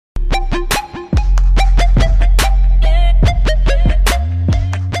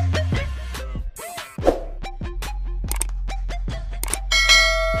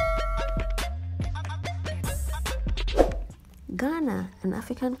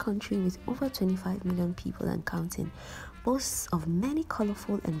African country with over 25 million people and counting, boasts of many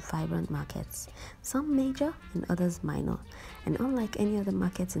colorful and vibrant markets, some major and others minor. And unlike any other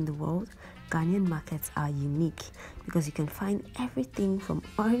markets in the world, Ghanaian markets are unique because you can find everything from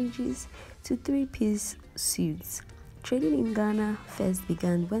oranges to three-piece suits. Trading in Ghana first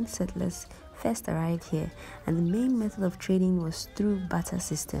began when settlers first arrived here, and the main method of trading was through barter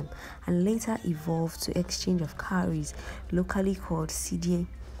system and later evolved to exchange of cowries, locally called cedie.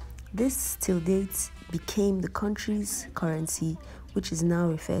 This till date became the country's currency, which is now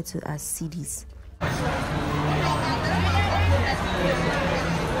referred to as cedis.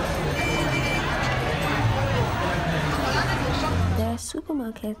 There are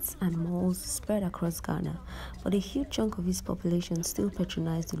supermarkets and malls spread across Ghana, but a huge chunk of its population still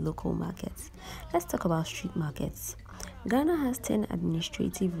patronize the local markets. Let's talk about street markets. Ghana has 10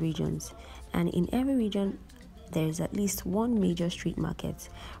 administrative regions, and in every region there is at least one major street market,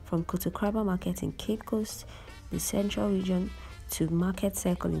 from Kotokraba Market in Cape Coast, the Central Region, to Market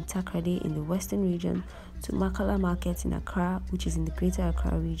Circle in Takrady in the Western Region, to Makala Market in Accra, which is in the Greater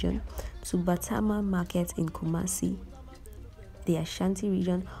Accra Region, to Batama Market in Kumasi, the Ashanti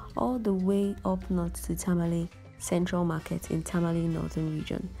Region, all the way up north to Tamale Central Market in Tamale Northern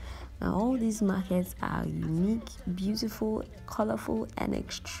Region. Now, all these markets are unique, beautiful, colorful, and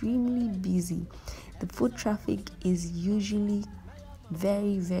extremely busy. The foot traffic is usually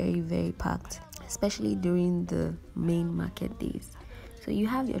very packed, especially during the main market days. So you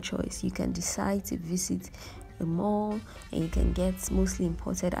have your choice. You can decide to visit the mall and you can get mostly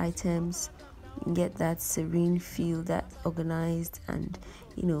imported items. You can get that serene feel, that organized and,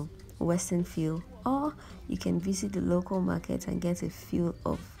 Western feel. Or you can visit the local market and get a feel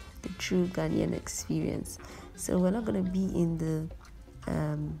of the true Ghanaian experience. So we're not going to be in the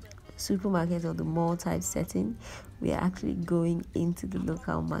supermarket or the mall type setting. We are actually going into the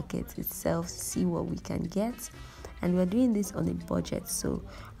local market itself to see what we can get, and we're doing this on a budget. So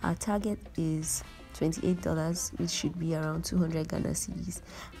our target is $28, which should be around 200 Ghana cedis,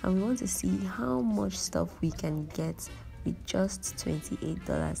 and we want to see how much stuff we can get with just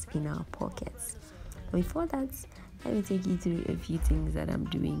 $28 in our pockets. But before that, let me take you through a few things that I'm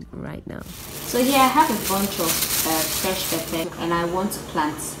doing right now. So here I have a bunch of fresh pepper and I want to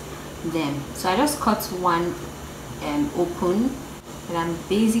plant them. So I just cut one open, and I'm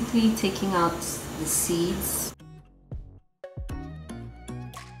basically taking out the seeds.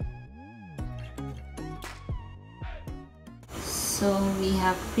 So we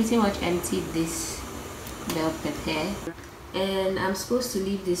have pretty much emptied this bell pepper, and I'm supposed to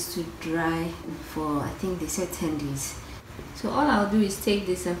leave this to dry for, I think they said 10 days. So all I'll do is take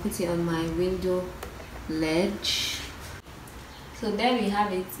this and put it on my window ledge. So there we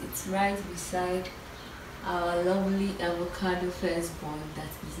have it. It's right beside our lovely avocado firstborn that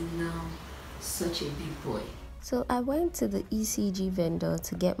is now such a big boy. So I went to the ECG vendor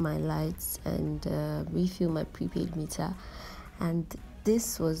to get my lights and refill my prepaid meter, and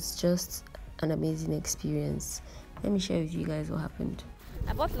this was just an amazing experience. Let me share with you guys what happened.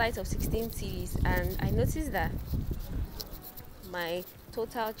 I bought lights of 16 cedis and I noticed that my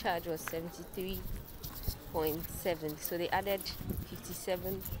total charge was 73.7, so they added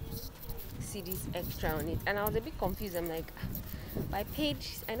 57 cedis extra on it, and I was a bit confused. I'm like, I know I paid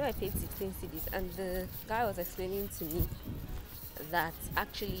 16 cedis, and the guy was explaining to me that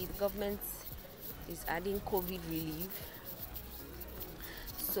actually the government is adding COVID relief.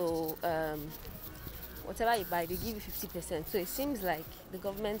 So whatever you buy, they give you 50%. So it seems like the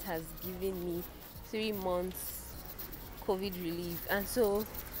government has given me 3 months COVID relief, and so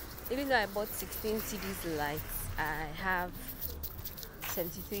even though I bought 16 cedis lights, I have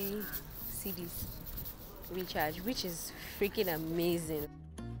 73 cedis recharge, which is freaking amazing.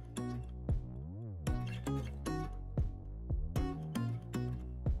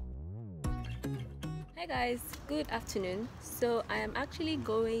 Hi guys, good afternoon. So I am actually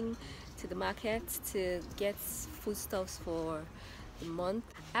going to the market to get foodstuffs for the month.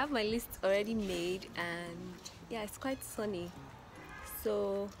 I have my list already made, and yeah, it's quite sunny,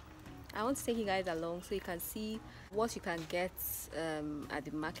 so I want to take you guys along so you can see what you can get at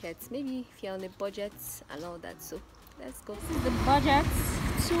the market, maybe if you're on a budget and all that. So let's go. This is the budget,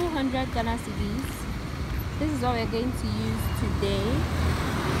 200 Ghana cedis. This is what we're going to use today,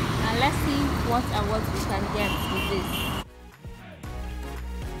 and let's see what we can get with this.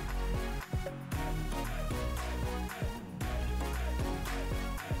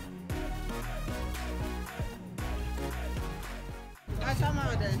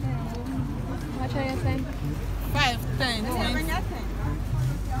 What are you saying? 5, 10, 20.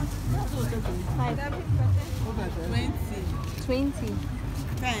 5, 20. 20.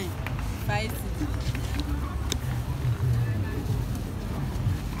 10, 5 cedi.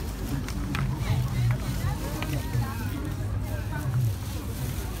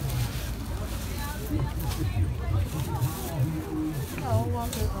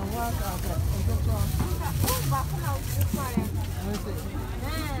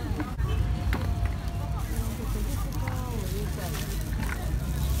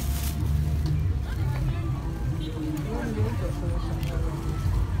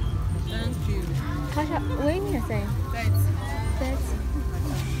 Thank you. What are you saying? 30.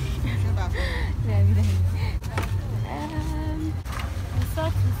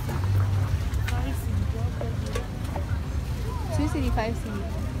 Two cedi, 5 cedi.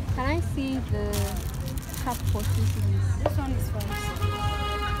 Can I see the cup for 2 cedis? This one is 5 cedi.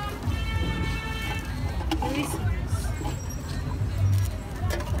 3 cedis.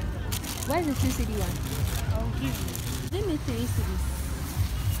 Where's the 2 cedi one? I'll give you. Give me 3 cedis.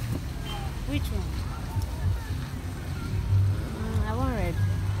 Which one? I want red.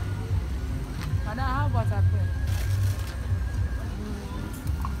 Madam, how about apple?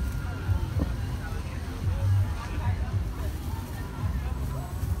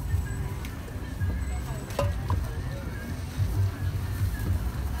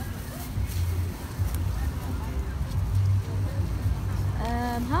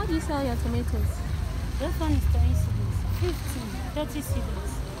 How do you sell your tomatoes? This one is 10 cedis. 15, 30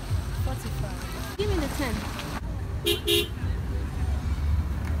 cedis. 45. Give me the 10.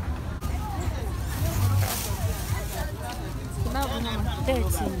 About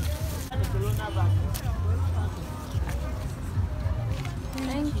 13.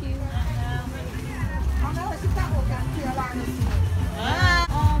 Thank you. I want to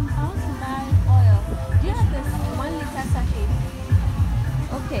buy oil. Do you have this 1 liter sachet?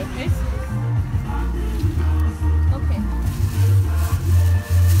 Okay. Okay.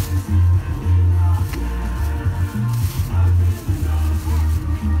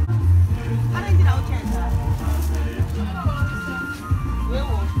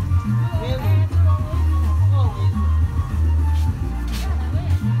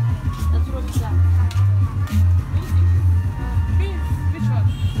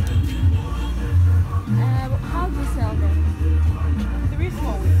 How do you sell them? 3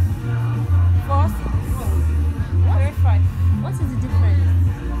 small. 4 cedis. 35. What is the difference?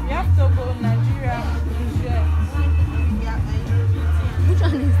 You have to go Nigeria, Niger. Which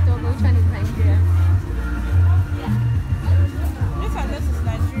one is Togo? Which one is Nigeria? This one, this is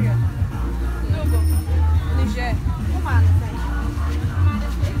Nigeria. Togo, Niger.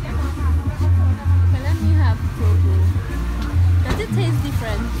 Okay, let me have Togo. Does it taste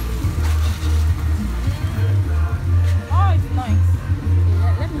different? Oh, it's nice.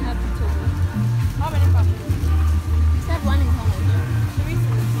 Okay, let me have the Togo. How many packages? You said one is how much? 3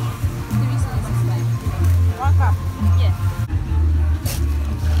 cedis. 3 cedis is fine. 1 cup. Yeah.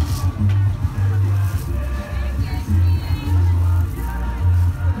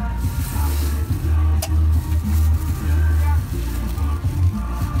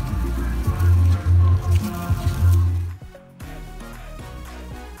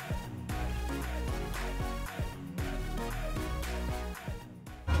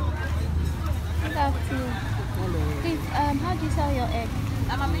 Good afternoon. Please, how do you sell your egg?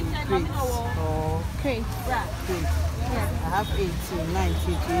 Crates or Crate. crates. Yeah. I have 18,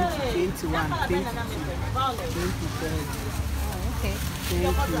 19, 20, 21, 22, 23. Oh, okay. Thank you.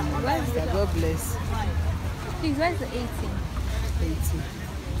 God bless. Please, where's the 18? 18.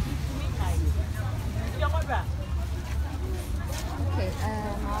 Okay,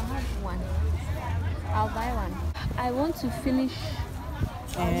 I'll have one. I'll buy one. I want to finish.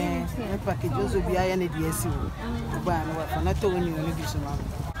 My package also be higher than the SEO. But I'm not telling you any vision.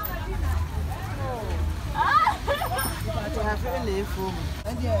 I have a name for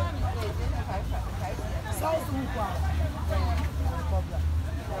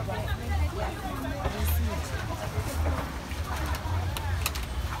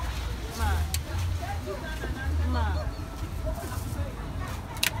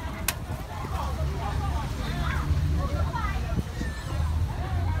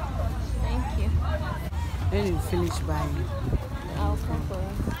Thank you. When you finish buying. I'll come for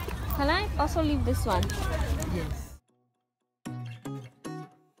it. Can I also leave this one? Yes.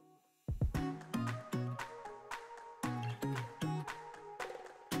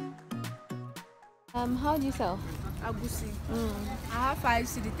 How do you sell? Agusi. I have 5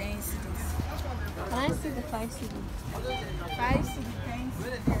 cedi, 10 cedis. Can I see the 5 cedi? 5 cedi, 10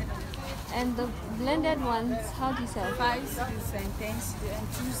 cedi. And the blended ones, how do you sell? 5 cedis and 10 cedis and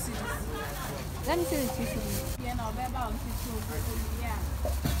 2 cedis. Let me see the 2 cedi. Yeah, no, baby, I'm 2 cedis. Yeah.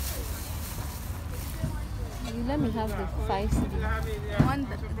 let me have the 5 cedi. One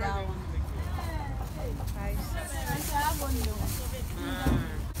that one. 5 cedi.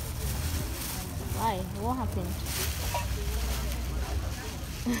 Why? What happened?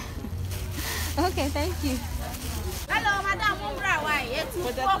 Okay, thank you. Hello, Madam Umbra. Why? It's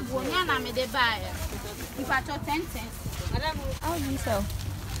if I took 10 cents. Madam, how do you sell?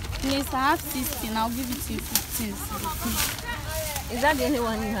 Yes, I have 16. I'll give it to you 15. Is that the only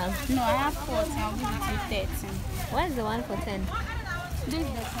one you have? No, I have 14. I'll give it to you 13. Where's the one for 10? This is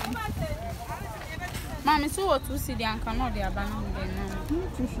the 10. Mommy, so what to see the anchor? No, they are banana.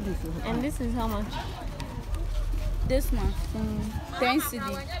 And this is how much? This one, 10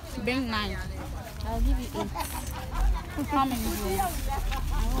 cedi. Bring 9. I'll give you 8. How many do you want?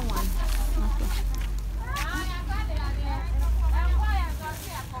 I want 1. Okay.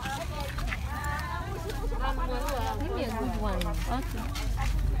 Give me a good one. Okay.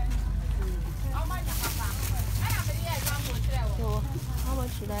 So, how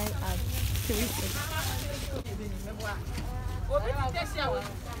much should I add? 3 cedi.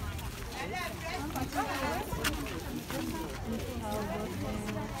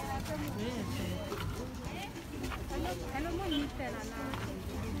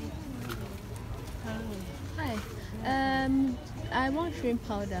 Hi. I want shrimp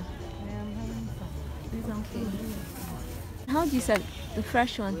powder. Okay. How do you sell the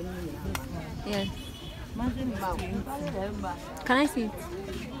fresh one? Yes. Can I see it?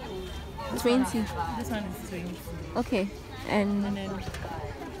 20. This one is 20. Okay. And And then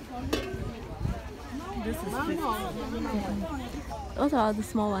this is 50. what about the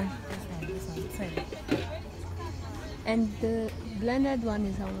small one? This one 10. And the blended one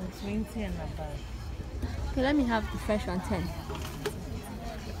is how much? 20 and above. Okay, let me have the fresh one, 10.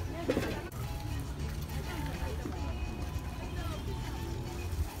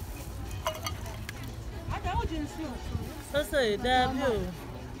 So say that you.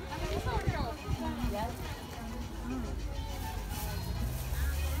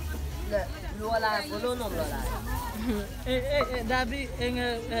 That be in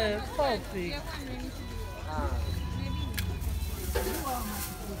a coffee.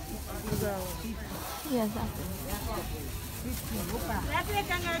 Yes, that's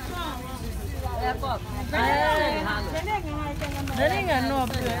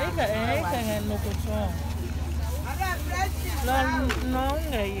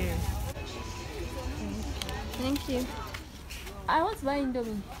Thank you. I want to buy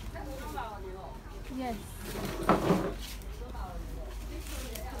Indomie. Yes.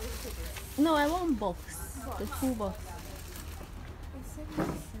 No, I want box. The full box.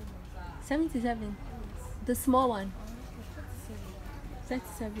 77. The small one.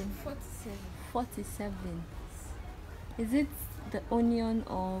 37. 47. Is it the onion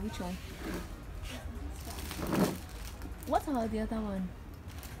or which one? What about the other one?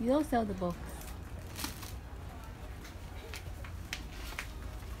 You don't sell the box.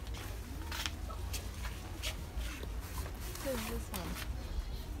 What is this one?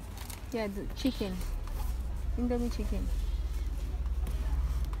 Yeah, the chicken. Indomie chicken.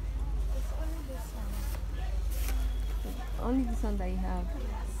 Only this one that you have.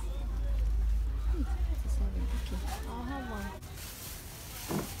 Okay, I'll have one.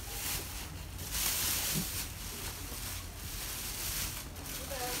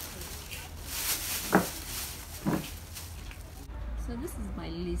 So this is my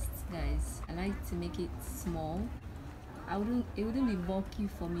list, guys. I like to make it small. It wouldn't be bulky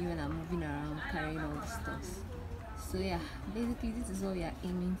for me when I'm moving around carrying all the stuff. So yeah, basically this is what we are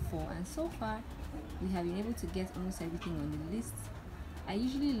aiming for, and so far we have been able to get almost everything on the list. I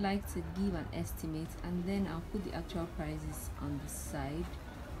usually like to give an estimate and then I'll put the actual prices on the side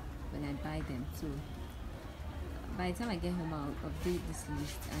when I buy them. So by the time I get home, I'll update this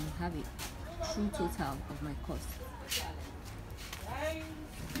list and have a true total of my cost.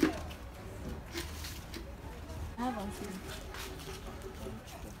 Have a seat.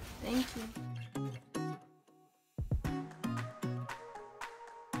 Thank you.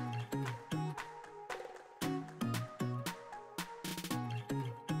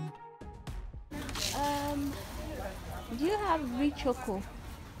 Do you have Richoco?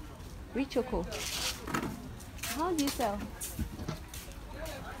 Richoco. How do you sell?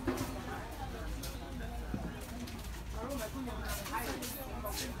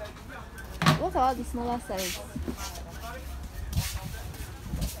 What about the smaller size?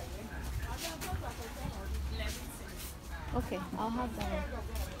 Okay, I'll have that one.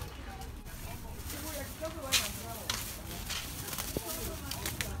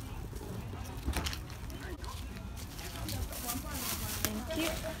 Thank you.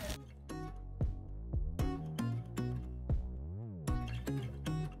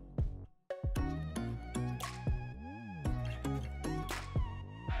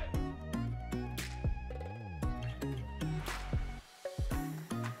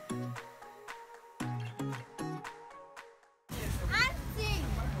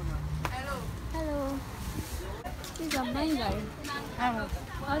 Nine guys. How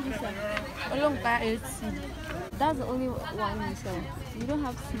do you sell? Olonka 80. That's the only one you sell. You don't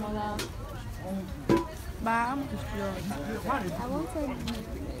have smaller. But how much is yours? I wanted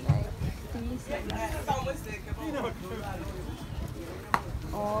like 3 cedis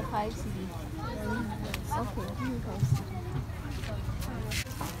or 5 cedis. Okay, give me 5 cedis.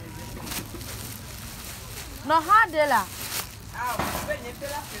 No hard la.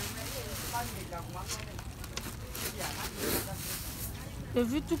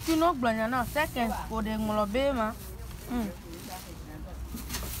 If you took no blanya now, second for the Molobema.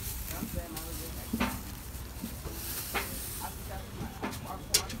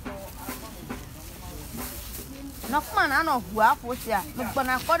 No man, I know who I put here. Look, but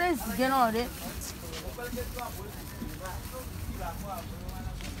I got it again already.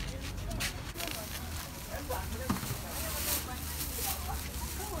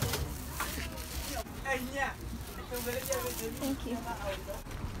 Thank you.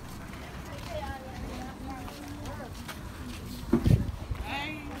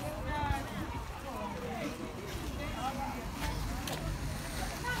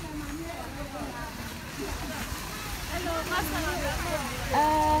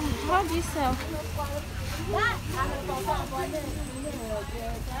 How do you sell?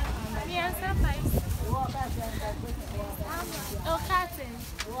 Oh, cotton.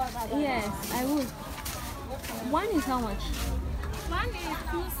 Yes, I would. One is how much? One is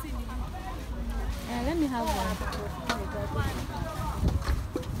 2 cedis. Let me have one.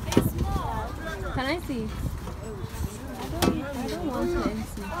 It's small. Can I see it? I don't want to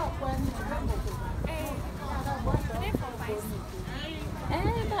empty.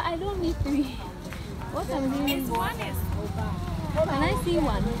 But I don't need 3. What I'm doing is One is can I see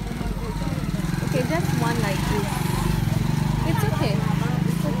one? Okay, just one like this. It's okay.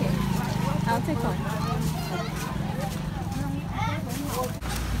 It's okay. I'll take one.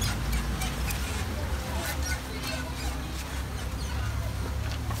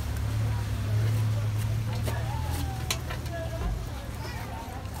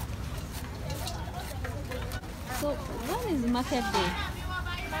 So, what is market day?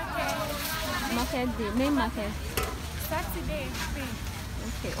 Market day, main market. Saturday.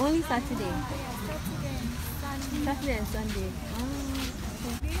 Okay, only Saturday. Saturday Saturday and Sunday. and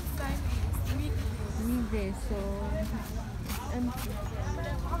Sunday. This time is weekdays. Weekdays, so empty.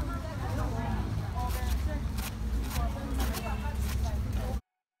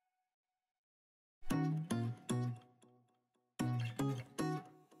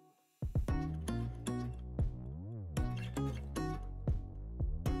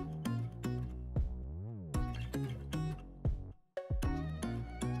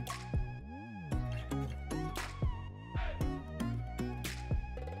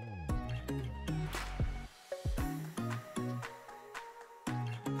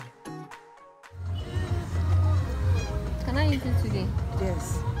 Can I eat it today?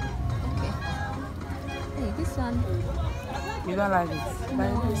 Yes. Okay. Hey, this one. You don't like it?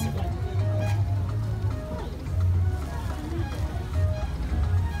 Like this?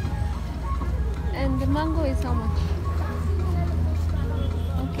 And the mango is how much?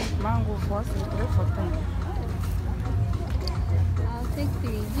 Okay, Mango first, 3 for 10. I'll take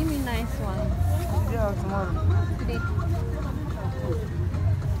 3. Give me nice one. Today or tomorrow? Today.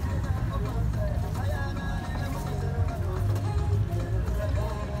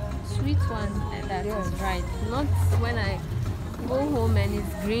 Sweet one, and that is right. Not when I go home and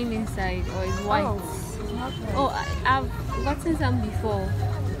it's green inside or it's white. Oh, I've gotten some before.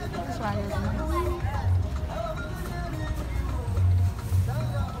 This one is nice.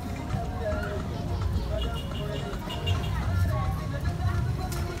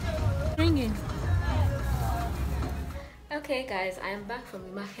 Bring it. Okay guys, I am back from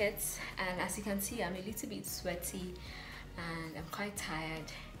the market, and as you can see I'm a little bit sweaty and I'm quite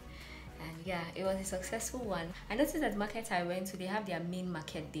tired. And yeah, it was a successful one. I noticed that the market I went to, they have their main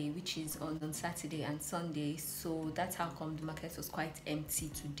market day, which is on Saturday and Sunday, so that's how come the market was quite empty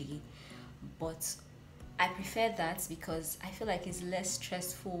today. But I prefer that because I feel like it's less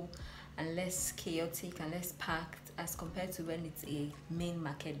stressful and less chaotic and less packed as compared to when it's a main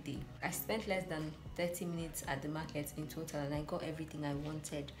market day. I spent less than 30 minutes at the market in total and I got everything I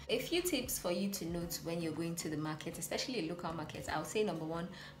wanted. A few tips for you to note when you're going to the market, especially a local market. I would say number 1,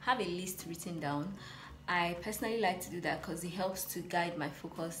 have a list written down. I personally like to do that because it helps to guide my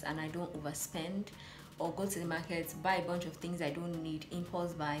focus and I don't overspend or go to the market, buy a bunch of things I don't need,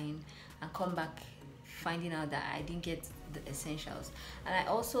 impulse buying, and come back finding out that I didn't get the essentials. And I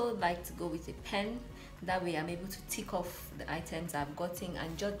also like to go with a pen. That way I'm able to tick off the items I've gotten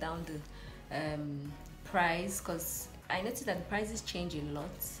and jot down the price, because I noticed that the prices change a lot.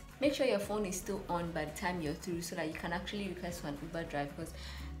 Make sure your phone is still on by the time you're through so that you can actually request for an Uber drive, because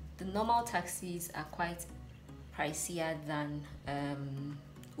the normal taxis are quite pricier than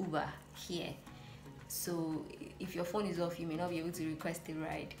Uber here. So if your phone is off, you may not be able to request a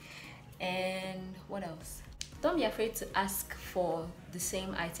ride. And what else? Don't be afraid to ask for the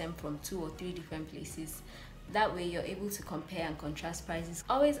same item from 2 or 3 different places. That way you're able to compare and contrast prices.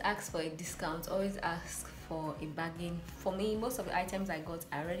 Always ask for a discount, always ask for a bargain. For me, most of the items I got,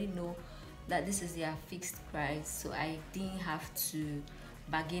 I already know that this is their fixed price, so I didn't have to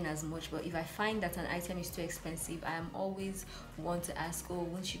bargain as much. But if I find that an item is too expensive, I am always want to ask, oh,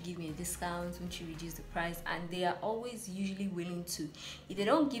 won't you give me a discount, won't you reduce the price? And they are always usually willing to. If they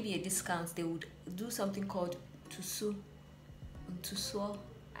don't give you a discount, they would do something called tusu.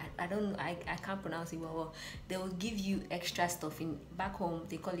 I don't know, I can't pronounce it well. They will give you extra stuff. In back home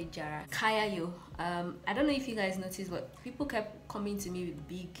they call it jara kaya yo. I don't know if you guys noticed, but people kept coming to me with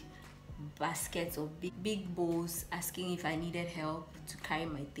big baskets or big bowls asking if I needed help to carry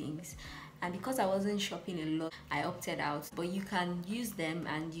my things, and because I wasn't shopping a lot, I opted out. But you can use them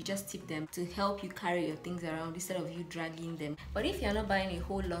and you just tip them to help you carry your things around instead of you dragging them. But if you're not buying a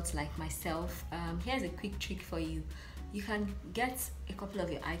whole lot like myself, here's a quick trick for you. You can get a couple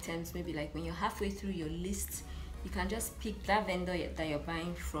of your items, maybe like when you're halfway through your list, you can just pick that vendor that you're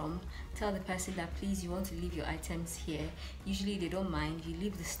buying from, tell the person that please you want to leave your items here. Usually they don't mind. You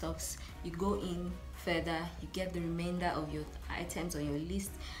leave the stuffs, you go in further, you get the remainder of your items on your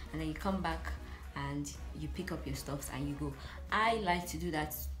list, and then you come back and you pick up your stuffs and you go. I like to do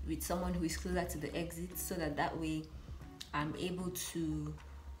that with someone who is closer to the exit, so that way I'm able to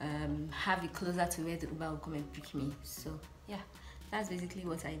have it closer to where the Uber will come and pick me. So yeah, that's basically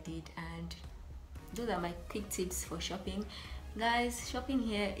what I did, and those are my quick tips for shopping. Guys, shopping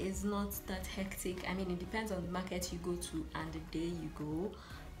here is not that hectic. I mean, it depends on the market you go to and the day you go.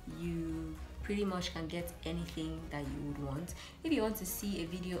 You pretty much can get anything that you would want. If you want to see a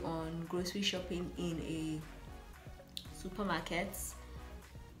video on grocery shopping in a supermarket,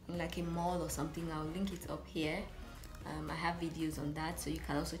 in like a mall or something, I'll link it up here. I have videos on that, so you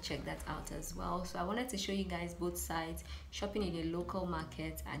can also check that out as well. So I wanted to show you guys both sides, shopping in a local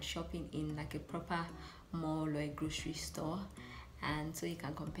market and shopping in like a proper mall or a grocery store, and so you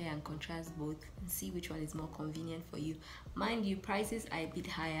can compare and contrast both and see which one is more convenient for you. Mind you, prices are a bit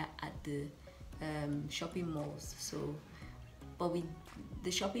higher at the shopping malls, so but with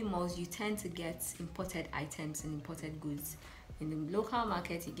the shopping malls you tend to get imported items and imported goods. In the local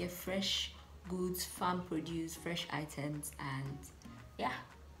market you get fresh goods, farm produce, fresh items, and yeah,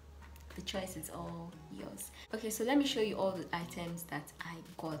 the choice is all yours. Okay, so let me show you all the items that I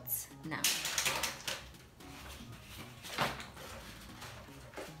got now.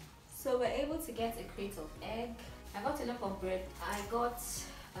 So we're able to get a crate of egg. I got a lot of bread. I got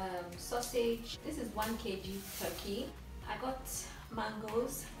sausage. This is 1 kg turkey. I got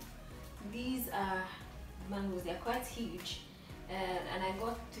mangoes. These are mangoes, they're quite huge. And I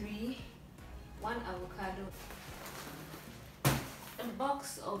got 3. 1 avocado, a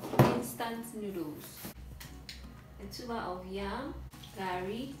box of instant noodles, a tuber of yam,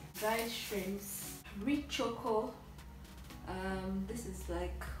 garri, dried shrimps, rich choco, this is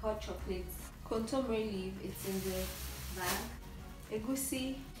like hot chocolates, contomere leaf, it's in the bag,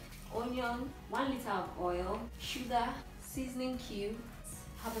 egusi, onion, 1 liter of oil, sugar, seasoning cubes,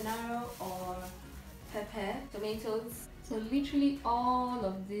 habanero or pepper, tomatoes. So literally all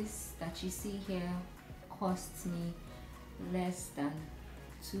of this that you see here costs me less than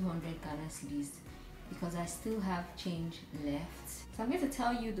 200 Ghana cedis because I still have change left. So I'm going to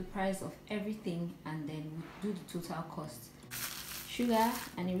tell you the price of everything and then we'll do the total cost. Sugar,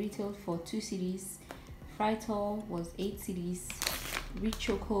 and it retailed for 2 cedis. Fritol was 8 cedis. Rich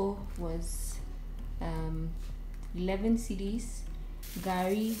choco was 11 cedis.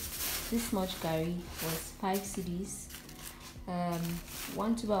 Garri, this much garri was 5 cedis.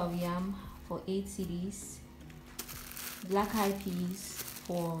 1 tuber of yam for 8 cedis, black eyed peas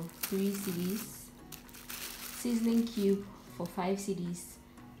for 3 cedis, seasoning cube for 5 cedis,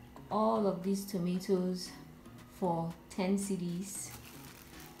 all of these tomatoes for 10 cedis,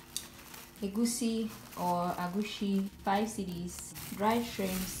 egusi or agushi 5 cedis, dried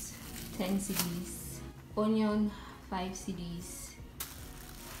shrimps 10 cedis, onion 5 cedis,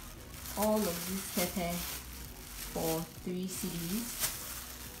 all of this pepper for 3 cedis,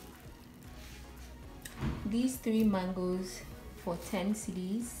 these 3 mangoes for 10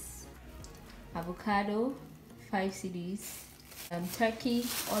 cedis, avocado 5 cedis, turkey,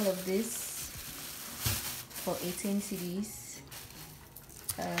 all of this for 18 cedis,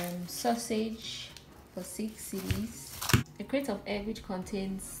 sausage for 6 cedis, a crate of egg which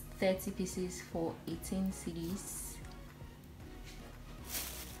contains 30 pieces for 18 cedis.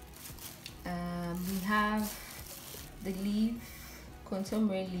 We have the leaf,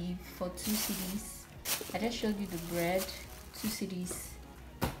 contemporary leaf for 2 cedis. I just showed you the bread, 2 cedis,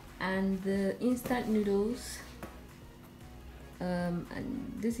 and the instant noodles.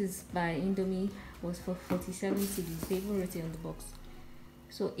 And this is by Indomie, was for 47 cedis. They even wrote it on the box.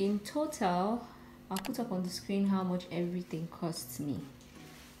 So in total, I'll put up on the screen how much everything costs me.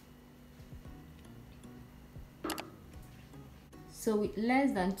 So with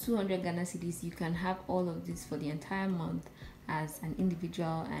less than 200 Ghana cedis, you can have all of this for the entire month as an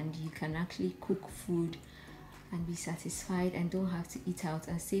individual, and you can actually cook food and be satisfied and don't have to eat out,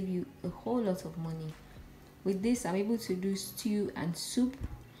 and save you a whole lot of money. With this, I'm able to do stew and soup,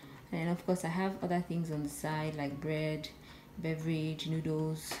 and of course I have other things on the side like bread, beverage,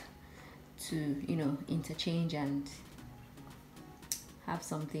 noodles to, you know, interchange and have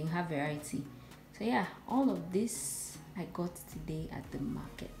something, have variety. So yeah, all of this I got today at the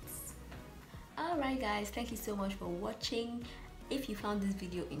markets. Alright guys, thank you so much for watching. If you found this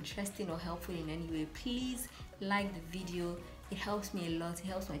video interesting or helpful in any way, please like the video. It helps me a lot. It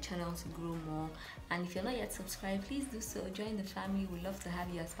helps my channel to grow more. And if you're not yet subscribed, please do so. Join the family. We'd love to have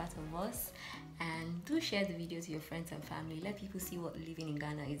you as part of us. And do share the video to your friends and family. Let people see what living in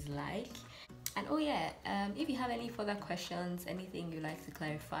Ghana is like. And oh yeah, if you have any further questions, anything you'd like to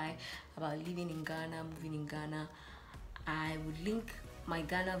clarify about living in Ghana, moving in Ghana, I would link my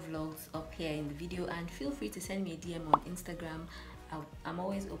Ghana vlogs up here in the video, and feel free to send me a DM on Instagram. I'm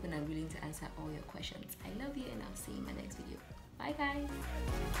always open and willing to answer all your questions. I love you, and I'll see you in my next video. Bye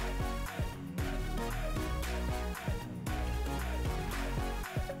guys.